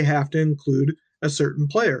if they have to include a certain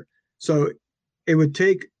player. So it would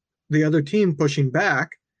take the other team pushing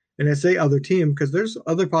back, and I say other team because there's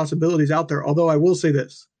other possibilities out there. Although I'll say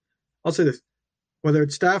this, whether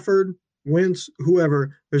it's Stafford, Wentz,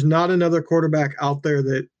 whoever, there's not another quarterback out there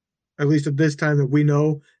that, at least at this time that we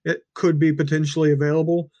know, it could be potentially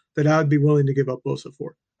available that I would be willing to give up Bosa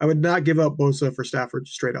for. I would not give up Bosa for Stafford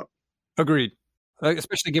straight up. Agreed,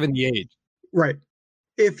 especially given the age. Right.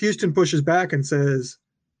 If Houston pushes back and says,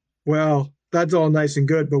 well, that's all nice and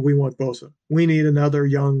good, but we want Bosa. We need another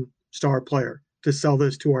young star player to sell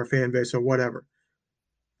this to our fan base or whatever.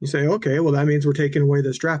 You say, okay, well, that means we're taking away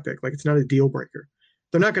this draft pick. Like, it's not a deal breaker.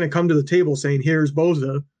 They're not going to come to the table saying, here's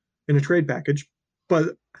Bosa in a trade package.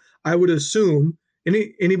 But I would assume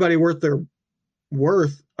anybody worth their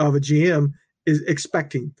worth of a GM is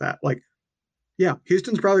expecting that. Like, yeah,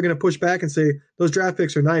 Houston's probably going to push back and say, those draft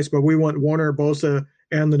picks are nice, but we want Warner, Bosa,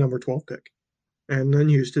 and the number 12 pick. And then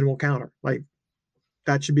Houston will counter. Like,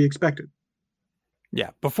 that should be expected.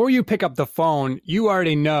 Yeah. Before you pick up the phone, you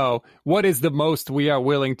already know what is the most we are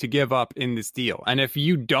willing to give up in this deal. And if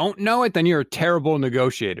you don't know it, then you're a terrible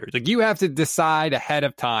negotiator. Like, you have to decide ahead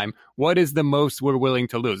of time what is the most we're willing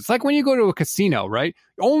to lose. It's like when you go to a casino, right?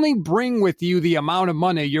 Only bring with you the amount of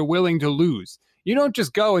money you're willing to lose. You don't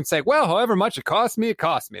just go and say, well, however much it costs me, it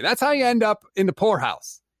costs me. That's how you end up in the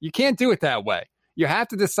poorhouse. You can't do it that way. You have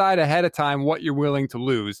to decide ahead of time what you're willing to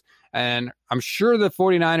lose. And I'm sure the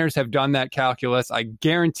 49ers have done that calculus. I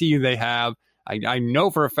guarantee you they have. I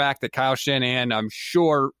know for a fact that Kyle Shanahan, I'm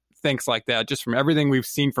sure, thinks like that. Just from everything we've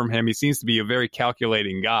seen from him, he seems to be a very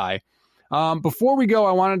calculating guy. Before we go,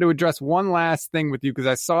 I wanted to address one last thing with you because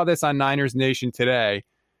I saw this on Niners Nation today.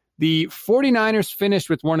 The 49ers finished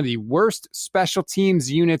with one of the worst special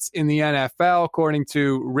teams units in the NFL, according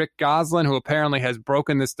to Rick Goslin, who apparently has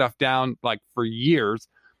broken this stuff down like for years.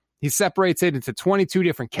 He separates it into 22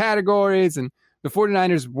 different categories, and the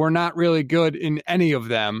 49ers were not really good in any of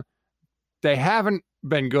them. They haven't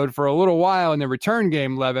been good for a little while in the return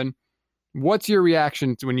game, Levin. What's your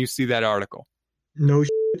reaction to when you see that article? No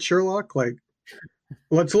shit, Sherlock. Like,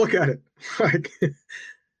 let's look at it. Like,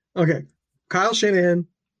 okay, Kyle Shanahan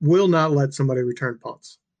will not let somebody return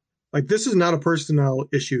punts. Like, this is not a personnel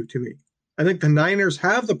issue to me. I think the Niners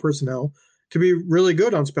have the personnel to be really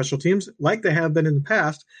good on special teams like they have been in the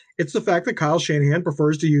past. It's the fact that Kyle Shanahan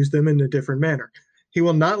prefers to use them in a different manner. He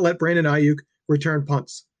will not let Brandon Ayuk return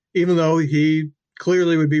punts, even though he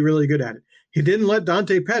clearly would be really good at it. He didn't let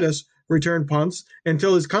Dante Pettis return punts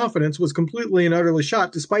until his confidence was completely and utterly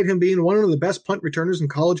shot, despite him being one of the best punt returners in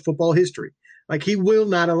college football history. Like, he will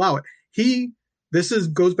not allow it.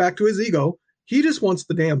 Goes back to his ego. He just wants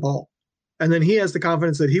the damn ball. And then he has the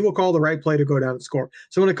confidence that he will call the right play to go down and score.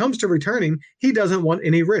 So when it comes to returning, he doesn't want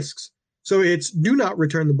any risks. So it's do not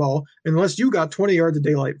return the ball unless you got 20 yards of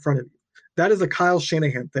daylight in front of you. That is a Kyle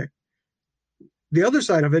Shanahan thing. The other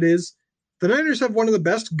side of it is the Niners have one of the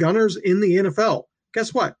best gunners in the NFL.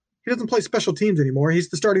 Guess what? He doesn't play special teams anymore. He's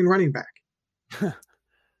the starting running back.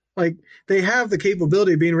 Like, they have the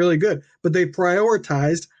capability of being really good, but they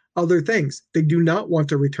prioritized other things. They do not want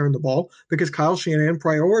to return the ball because Kyle Shanahan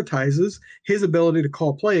prioritizes his ability to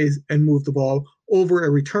call plays and move the ball over a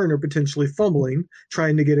returner potentially fumbling,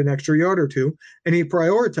 trying to get an extra yard or two. And he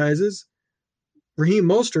prioritizes Raheem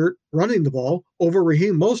Mostert running the ball over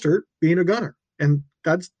Raheem Mostert being a gunner. And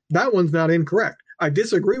that one's not incorrect. I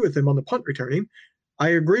disagree with him on the punt returning. I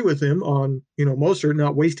agree with him on, Mostert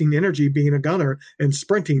not wasting energy being a gunner and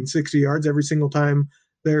sprinting 60 yards every single time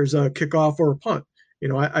there's a kickoff or a punt.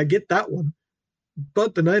 I get that one.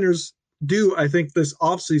 But the Niners do, I think, this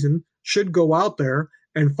offseason should go out there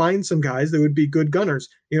and find some guys that would be good gunners.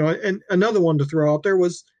 And another one to throw out there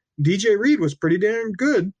was DJ Reed was pretty damn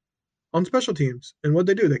good on special teams. And what'd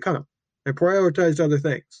they do? They cut him. They prioritized other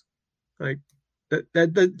things. Like,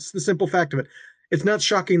 That's the simple fact of it. It's not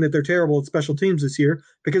shocking that they're terrible at special teams this year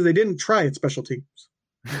because they didn't try at special teams.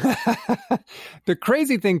 The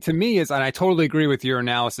crazy thing to me is, and I totally agree with your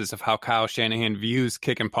analysis of how Kyle Shanahan views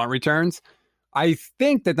kick and punt returns, I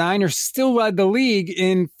think the Niners still led the league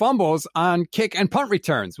in fumbles on kick and punt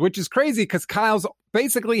returns, which is crazy because Kyle's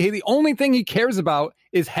basically the only thing he cares about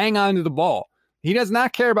is hang on to the ball. He does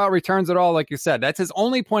not care about returns at all, like you said. That's his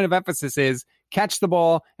only point of emphasis is catch the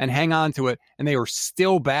ball and hang on to it, and they were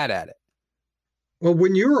still bad at it. Well,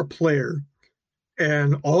 when you're a player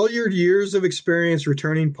and all your years of experience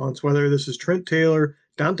returning punts, whether this is Trent Taylor,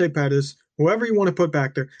 Dante Pettis, whoever you want to put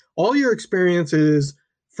back there, all your experience is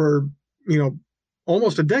for,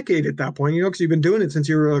 almost a decade at that point, because you've been doing it since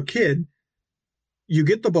you were a kid. You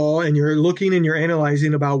get the ball and you're looking and you're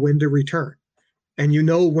analyzing about when to return. And you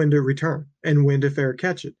know when to return and when to fair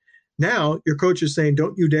catch it. Now, your coach is saying,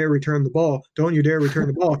 don't you dare return the ball. Don't you dare return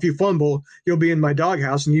the ball. If you fumble, you'll be in my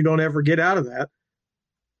doghouse and you don't ever get out of that.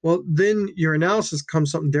 Well, then your analysis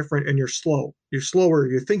comes something different and you're slow. You're slower.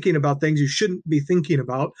 You're thinking about things you shouldn't be thinking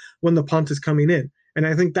about when the punt is coming in. And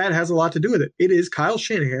I think that has a lot to do with it. It is Kyle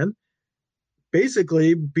Shanahan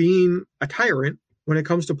basically being a tyrant when it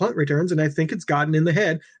comes to punt returns. And I think it's gotten in the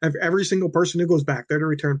head of every single person who goes back there to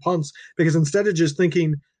return punts, because instead of just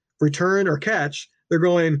thinking return or catch, they're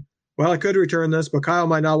going, well, I could return this, but Kyle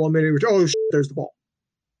might not want me to return. Oh, shit, there's the ball.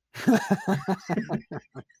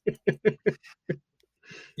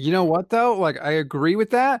 You know what, though? Like, I agree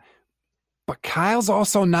with that, but Kyle's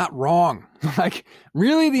also not wrong. Like,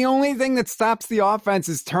 really, the only thing that stops the offense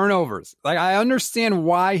is turnovers. Like, I understand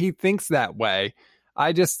why he thinks that way.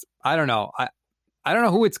 I don't know. I don't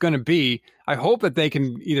know who it's going to be. I hope that they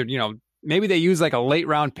can either, maybe they use like a late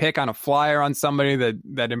round pick on a flyer on somebody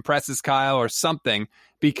that impresses Kyle or something.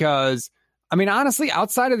 Because, I mean, honestly,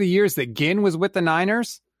 outside of the years that Ginn was with the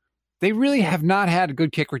Niners, they really have not had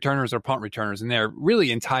good kick returners or punt returners in their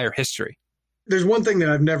really entire history. There's one thing that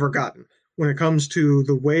I've never gotten when it comes to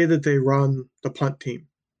the way that they run the punt team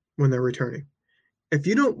when they're returning. If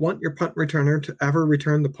you don't want your punt returner to ever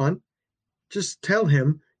return the punt, just tell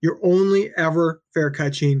him you're only ever fair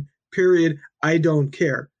catching, period. I don't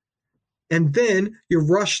care. And then you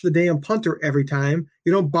rush the damn punter every time.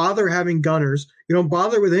 You don't bother having gunners. You don't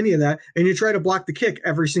bother with any of that. And you try to block the kick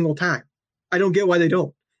every single time. I don't get why they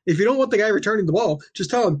don't. If you don't want the guy returning the ball, just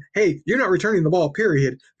tell him, hey, you're not returning the ball,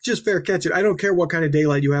 period. Just fair catch it. I don't care what kind of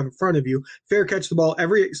daylight you have in front of you. Fair catch the ball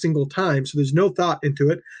every single time, so there's no thought into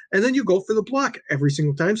it. And then you go for the block every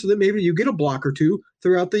single time so that maybe you get a block or two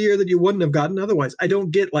throughout the year that you wouldn't have gotten otherwise. I don't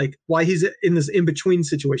get why he's in this in-between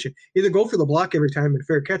situation. Either go for the block every time and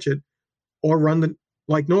fair catch it, or run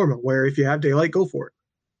like normal, where if you have daylight, go for it.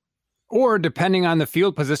 Or depending on the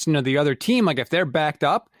field position of the other team, like if they're backed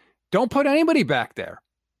up, don't put anybody back there.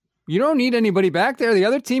 You don't need anybody back there. The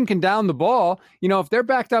other team can down the ball. If they're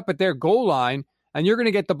backed up at their goal line and you're going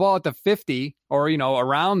to get the ball at the 50 or,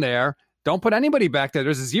 around there, don't put anybody back there.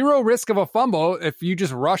 There's zero risk of a fumble if you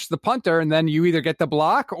just rush the punter and then you either get the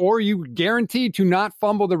block or you guaranteed to not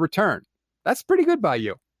fumble the return. That's pretty good by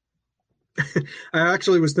you. I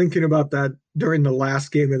actually was thinking about that during the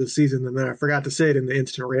last game of the season, and then I forgot to say it in the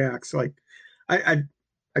instant reacts. I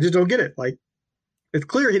just don't get it. It's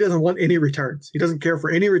clear he doesn't want any returns. He doesn't care for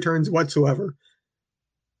any returns whatsoever.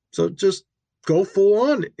 So just go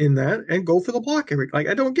full on in that and go for the block.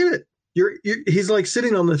 I don't get it. He's like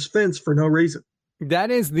sitting on this fence for no reason. That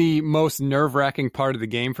is the most nerve-wracking part of the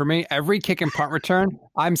game for me. Every kick and punt return,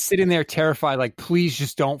 I'm sitting there terrified, please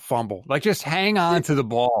just don't fumble. Just hang on to the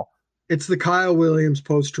ball. It's the Kyle Williams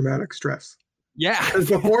post-traumatic stress. Yeah. Because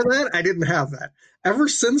before that, I didn't have that. Ever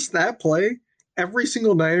since that play, every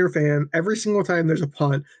single Niner fan, every single time there's a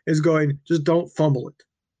punt, is going, just don't fumble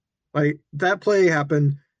it. That play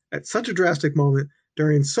happened at such a drastic moment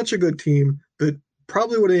during such a good team that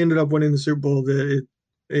probably would have ended up winning the Super Bowl, that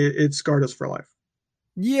it scarred us for life.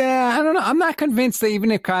 Yeah, I don't know. I'm not convinced that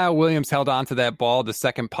even if Kyle Williams held on to that ball, the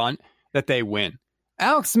second punt, that they win.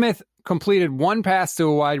 Alex Smith completed one pass to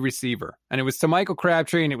a wide receiver, and it was to Michael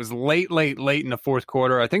Crabtree, and it was late in the fourth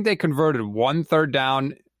quarter. I think they converted 1 third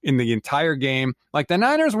down in the entire game. The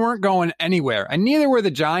Niners weren't going anywhere, and neither were the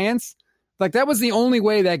Giants. That was the only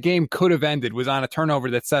way that game could have ended, was on a turnover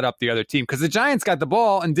that set up the other team, because the Giants got the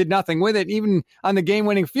ball and did nothing with it. Even on the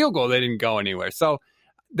game-winning field goal, they didn't go anywhere. So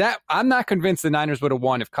I'm not convinced the Niners would have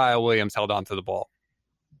won if Kyle Williams held on to the ball.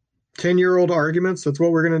 10-year-old arguments, that's what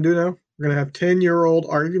we're going to do now? We're going to have 10-year-old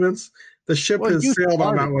arguments? The ship has sailed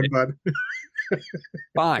on that one, bud.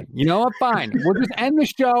 Fine. You know what? Fine. We'll just end the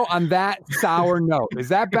show on that sour note. Is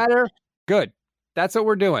that better? Good. That's what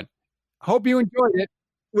we're doing. Hope you enjoyed it.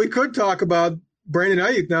 We could talk about Brandon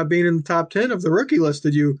Ayuk not being in the top 10 of the rookie list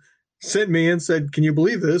that you sent me and said, can you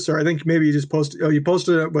believe this? Or I think maybe you just you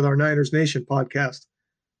posted it with our Niners Nation podcast.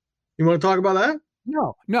 You want to talk about that?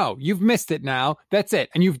 No, you've missed it now. That's it.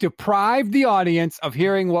 And you've deprived the audience of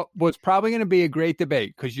hearing what was probably going to be a great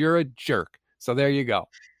debate because you're a jerk. So there you go.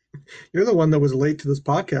 You're the one that was late to this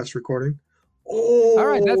podcast recording. Oh. All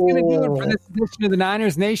right, that's going to do it for this edition of the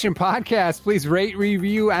Niners Nation podcast. Please rate,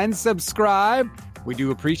 review, and subscribe. We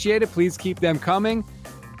do appreciate it. Please keep them coming.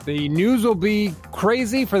 The news will be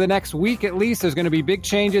crazy for the next week at least. There's going to be big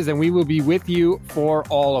changes, and we will be with you for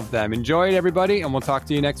all of them. Enjoy it, everybody, and we'll talk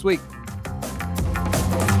to you next week.